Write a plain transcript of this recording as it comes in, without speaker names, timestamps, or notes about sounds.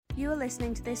You are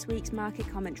listening to this week's market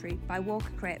commentary by Walker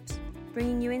Cripps,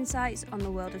 bringing you insights on the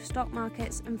world of stock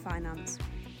markets and finance.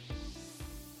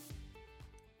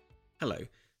 Hello,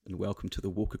 and welcome to the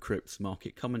Walker Cripps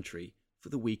market commentary for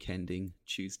the week ending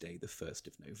Tuesday, the 1st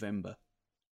of November.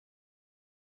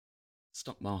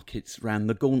 Stock markets ran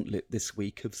the gauntlet this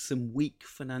week of some weak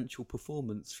financial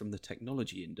performance from the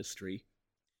technology industry,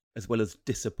 as well as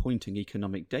disappointing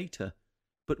economic data,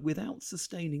 but without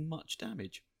sustaining much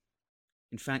damage.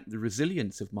 In fact, the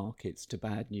resilience of markets to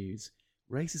bad news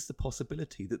raises the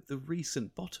possibility that the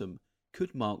recent bottom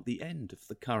could mark the end of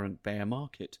the current bear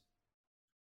market.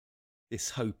 This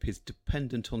hope is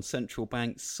dependent on central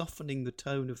banks softening the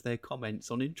tone of their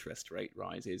comments on interest rate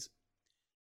rises,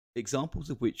 examples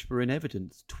of which were in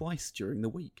evidence twice during the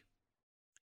week.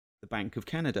 The Bank of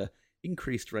Canada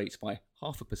increased rates by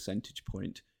 0.5 percentage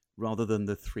point rather than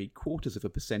the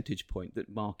 0.75 percentage point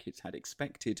that markets had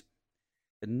expected,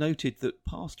 and noted that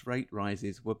past rate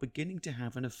rises were beginning to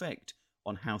have an effect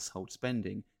on household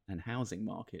spending and housing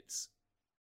markets.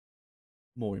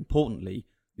 More importantly,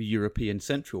 the European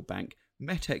Central Bank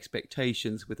met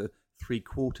expectations with a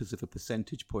 0.75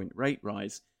 percentage point rate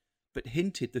rise, but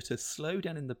hinted that a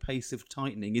slowdown in the pace of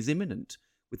tightening is imminent,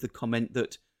 with the comment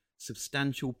that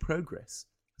substantial progress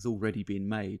has already been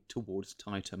made towards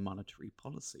tighter monetary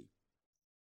policy.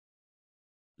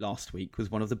 Last week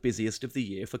was one of the busiest of the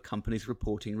year for companies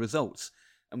reporting results,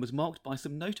 and was marked by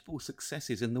some notable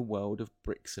successes in the world of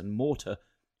bricks and mortar,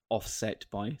 offset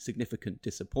by significant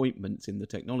disappointments in the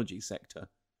technology sector.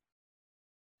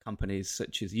 Companies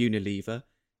such as Unilever,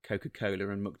 Coca-Cola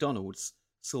and McDonald's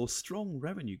saw strong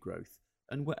revenue growth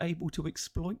and were able to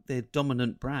exploit their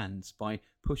dominant brands by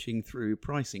pushing through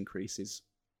price increases.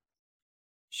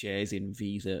 Shares in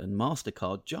Visa and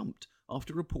MasterCard jumped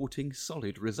after reporting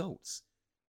solid results,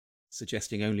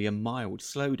 suggesting only a mild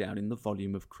slowdown in the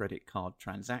volume of credit card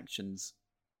transactions.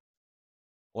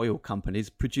 Oil companies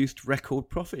produced record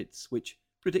profits, which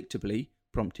predictably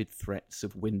prompted threats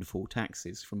of windfall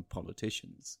taxes from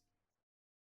politicians.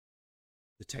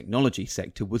 The technology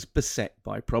sector was beset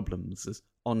by problems as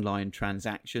online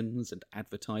transactions and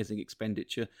advertising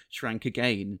expenditure shrank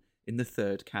again in the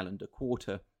third calendar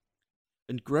quarter,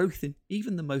 and growth in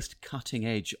even the most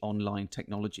cutting-edge online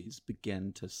technologies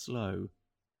began to slow.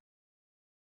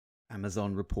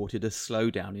 Amazon reported a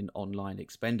slowdown in online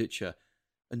expenditure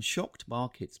and shocked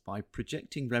markets by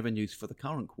projecting revenues for the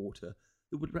current quarter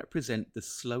that would represent the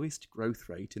slowest growth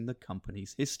rate in the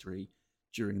company's history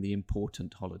during the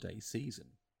important holiday season.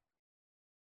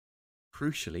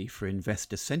 Crucially for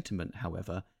investor sentiment,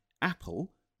 however,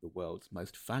 Apple, the world's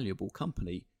most valuable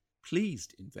company,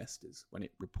 pleased investors when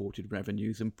it reported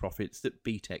revenues and profits that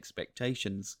beat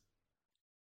expectations.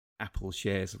 Apple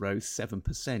shares rose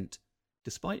 7%,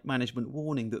 despite management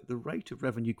warning that the rate of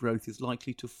revenue growth is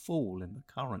likely to fall in the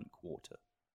current quarter.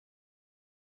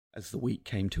 As the week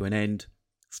came to an end,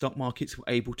 stock markets were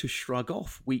able to shrug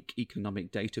off weak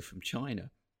economic data from China,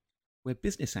 where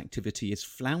business activity is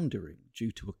floundering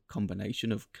due to a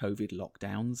combination of COVID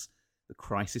lockdowns, the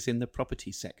crisis in the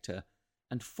property sector,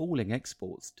 and falling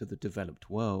exports to the developed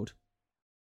world.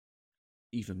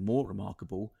 Even more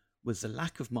remarkable was the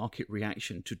lack of market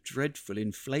reaction to dreadful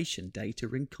inflation data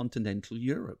in continental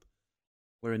Europe,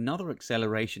 where another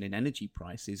acceleration in energy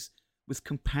prices was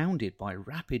compounded by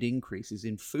rapid increases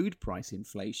in food price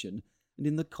inflation and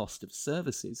in the cost of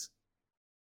services.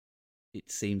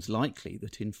 It seems likely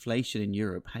that inflation in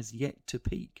Europe has yet to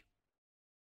peak.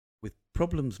 With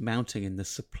problems mounting in the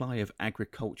supply of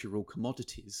agricultural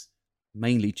commodities,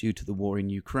 mainly due to the war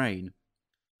in Ukraine,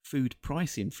 food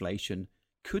price inflation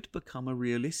could become a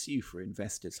real issue for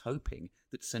investors hoping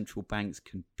that central banks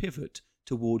can pivot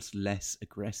towards less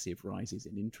aggressive rises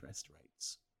in interest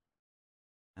rates.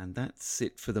 And that's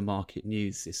it for the market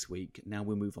news this week. Now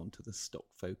we'll move on to the stock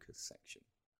focus section.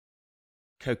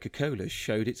 Coca-Cola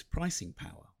showed its pricing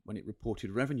power when it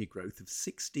reported revenue growth of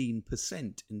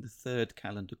 16% in the third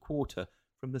calendar quarter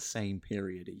from the same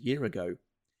period a year ago,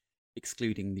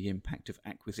 excluding the impact of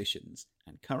acquisitions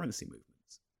and currency movements.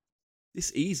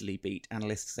 This easily beat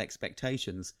analysts'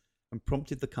 expectations and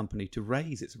prompted the company to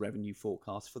raise its revenue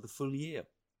forecast for the full year.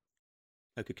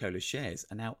 Coca-Cola shares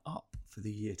are now up for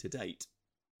the year to date.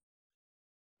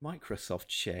 Microsoft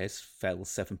shares fell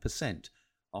 7%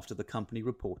 after the company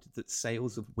reported that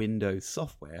sales of Windows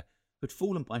software had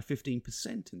fallen by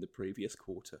 15% in the previous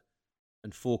quarter,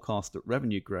 and forecast that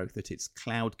revenue growth at its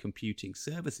cloud computing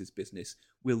services business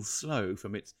will slow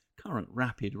from its current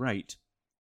rapid rate.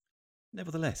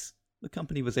 Nevertheless, the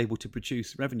company was able to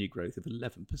produce revenue growth of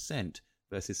 11%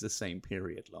 versus the same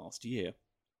period last year.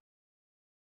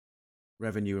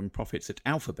 Revenue and profits at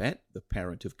Alphabet, the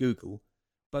parent of Google,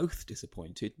 Both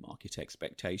disappointed market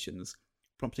expectations,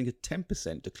 prompting a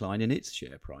 10% decline in its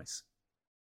share price.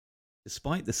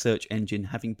 Despite the search engine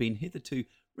having been hitherto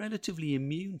relatively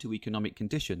immune to economic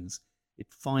conditions, it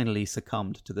finally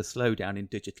succumbed to the slowdown in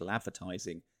digital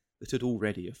advertising that had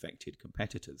already affected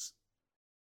competitors.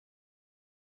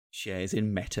 Shares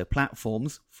in Meta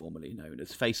Platforms, formerly known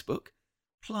as Facebook,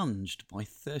 plunged by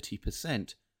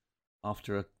 30%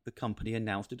 after the company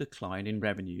announced a decline in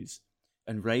revenues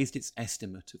and raised its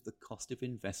estimate of the cost of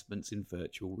investments in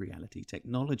virtual reality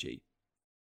technology.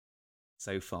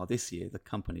 So far this year, the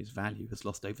company's value has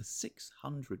lost over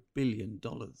 $600 billion.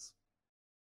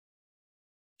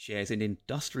 Shares in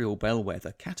industrial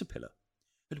bellwether Caterpillar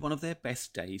had one of their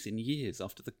best days in years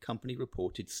after the company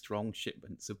reported strong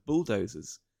shipments of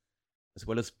bulldozers, as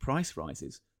well as price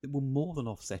rises that will more than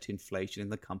offset inflation in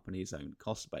the company's own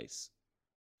cost base.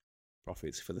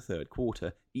 Profits for the third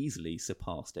quarter easily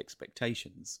surpassed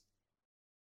expectations.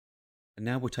 And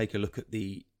now we'll take a look at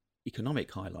the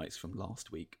economic highlights from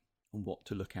last week and what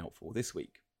to look out for this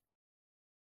week.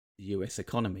 The US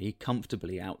economy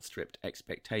comfortably outstripped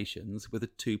expectations with a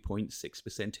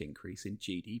 2.6% increase in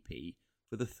GDP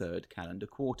for the third calendar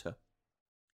quarter.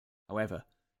 However,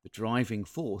 the driving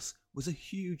force was a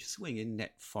huge swing in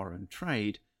net foreign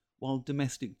trade, while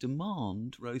domestic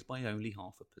demand rose by only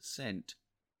 0.5%.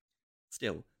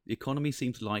 Still, the economy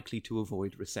seems likely to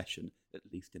avoid recession, at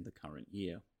least in the current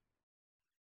year.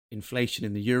 Inflation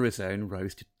in the Eurozone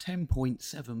rose to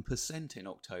 10.7% in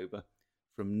October,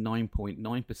 from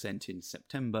 9.9% in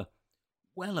September,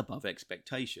 well above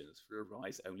expectations for a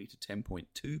rise only to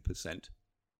 10.2%.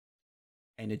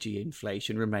 Energy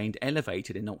inflation remained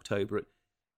elevated in October at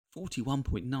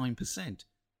 41.9%,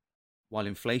 while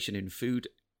inflation in food,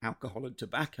 alcohol and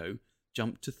tobacco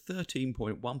jumped to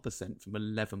 13.1% from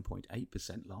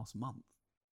 11.8% last month.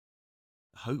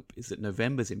 The hope is that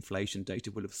November's inflation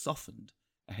data will have softened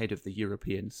ahead of the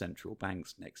European Central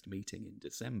Bank's next meeting in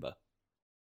December.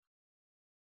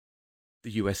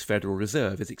 The US Federal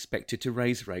Reserve is expected to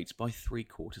raise rates by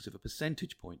 0.75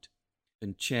 percentage point,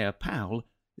 and Chair Powell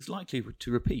is likely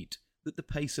to repeat that the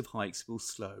pace of hikes will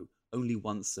slow only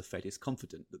once the Fed is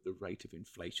confident that the rate of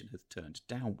inflation has turned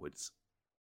downwards.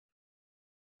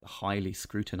 The highly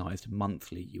scrutinised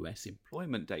monthly US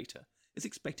employment data is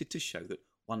expected to show that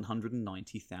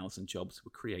 190,000 jobs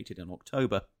were created in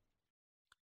October.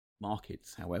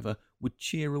 Markets, however, would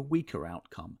cheer a weaker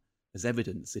outcome as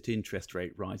evidence that interest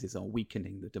rate rises are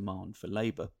weakening the demand for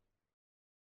labour.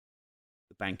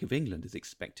 The Bank of England is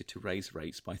expected to raise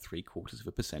rates by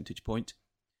 0.75 percentage point,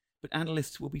 but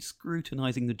analysts will be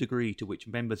scrutinising the degree to which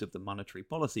members of the Monetary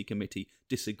Policy Committee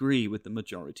disagree with the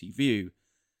majority view,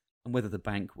 and whether the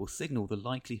bank will signal the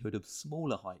likelihood of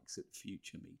smaller hikes at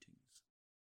future meetings.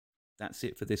 That's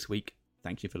it for this week.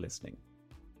 Thank you for listening.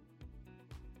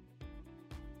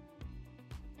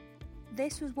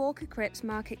 This was Walker Cripps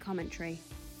Market Commentary.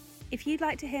 If you'd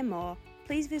like to hear more,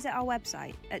 please visit our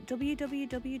website at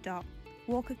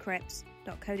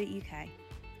www.walkercripps.co.uk.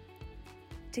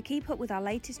 To keep up with our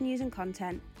latest news and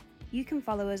content, you can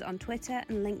follow us on Twitter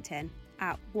and LinkedIn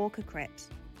at Walker Cripps.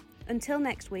 Until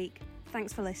next week,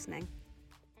 thanks for listening.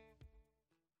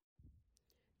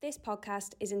 This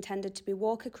podcast is intended to be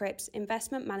Walker Cripps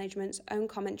Investment Management's own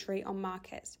commentary on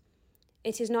markets.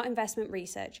 It is not investment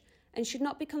research and should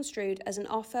not be construed as an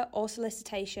offer or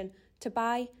solicitation to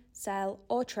buy, sell,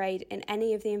 or trade in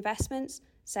any of the investments,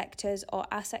 sectors, or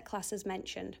asset classes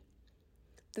mentioned.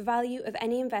 The value of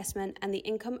any investment and the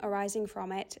income arising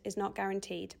from it is not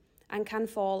guaranteed and can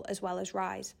fall as well as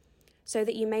rise, so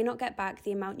that you may not get back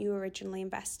the amount you originally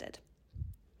invested.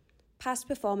 Past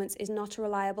performance is not a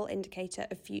reliable indicator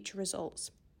of future results.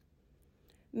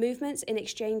 Movements in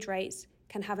exchange rates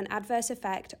can have an adverse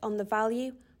effect on the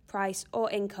value, price, or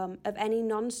income of any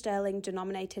non-sterling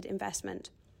denominated investment.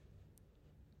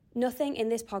 Nothing in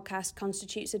this podcast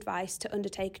constitutes advice to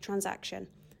undertake a transaction,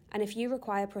 and if you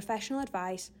require professional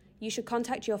advice, you should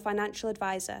contact your financial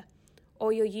advisor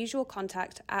or your usual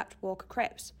contact at Walker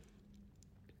Cripps.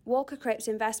 Walker Cripps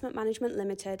Investment Management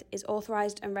Limited is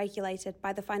authorised and regulated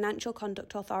by the Financial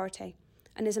Conduct Authority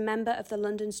and is a member of the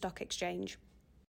London Stock Exchange.